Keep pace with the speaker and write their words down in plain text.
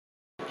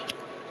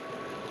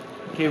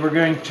Okay, we're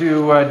going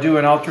to do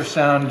an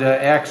ultrasound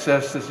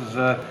access. This is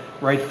a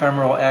right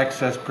femoral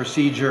access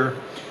procedure.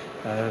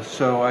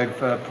 So I've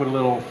put a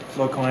little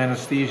local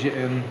anesthesia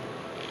in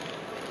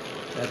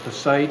at the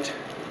site,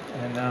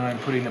 and now I'm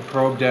putting the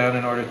probe down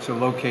in order to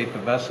locate the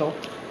vessel.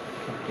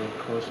 Get a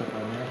close up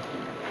on there.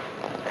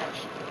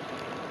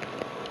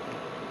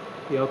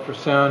 The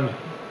ultrasound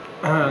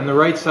on the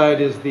right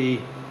side is the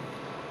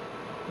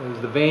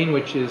vein,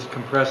 which is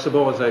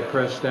compressible as I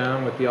press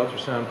down with the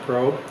ultrasound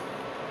probe.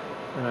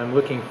 And I'm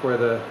looking for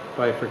the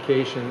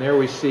bifurcation. There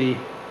we see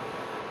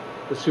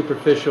the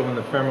superficial and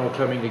the femoral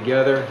coming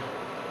together.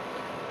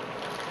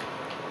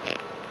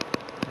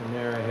 And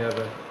there I have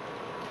a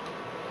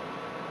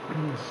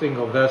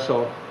single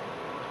vessel.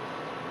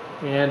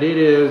 And it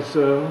is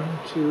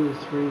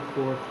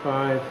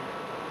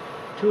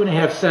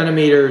 2.5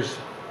 centimeters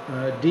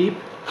deep.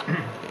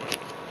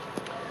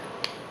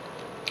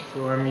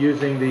 So I'm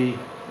using you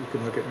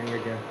can look at me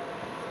again.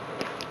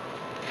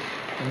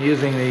 I'm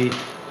using the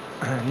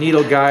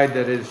needle guide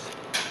that is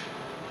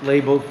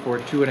labeled for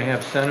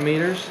 2.5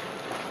 centimeters.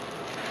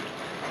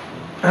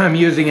 I'm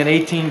using an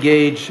 18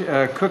 gauge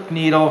Cook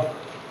needle,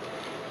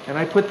 and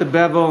I put the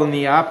bevel in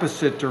the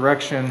opposite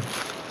direction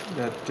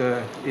that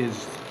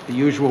is the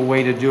usual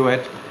way to do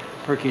it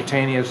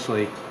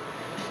percutaneously.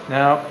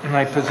 Now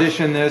I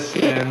position this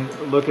and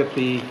look at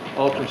the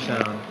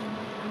ultrasound.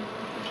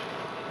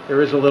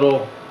 There is a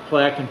little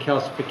plaque and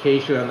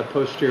calcification on the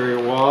posterior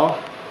wall,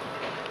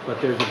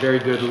 but there's a very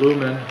good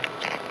lumen.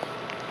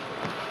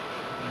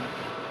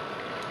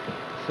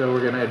 So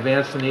we're going to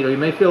advance the needle. You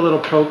may feel a little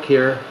poke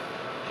here.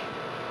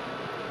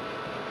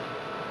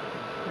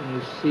 And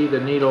you see the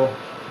needle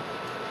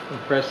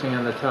compressing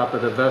on the top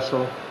of the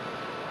vessel.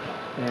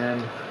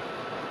 And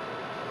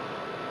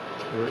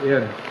we're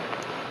in.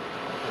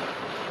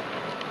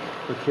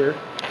 Look here.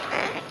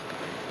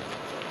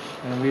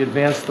 And we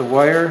advance the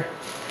wire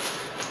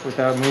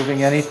without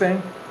moving anything.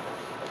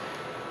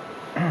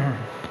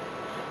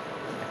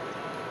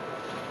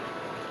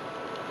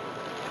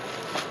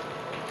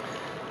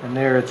 And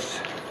there it's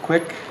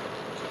quick.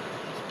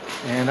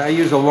 And I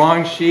use a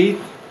long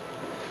sheath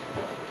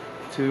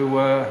to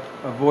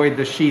avoid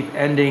the sheath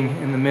ending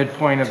in the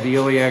midpoint of the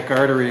iliac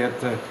artery at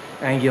the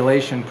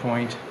angulation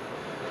point.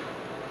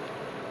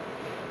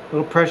 A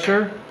little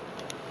pressure.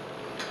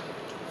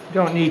 You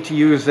don't need to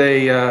use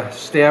a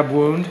stab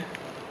wound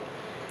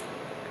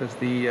because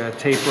the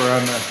taper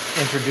on the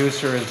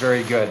introducer is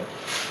very good.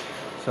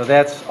 So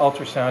that's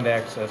ultrasound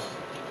access.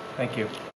 Thank you.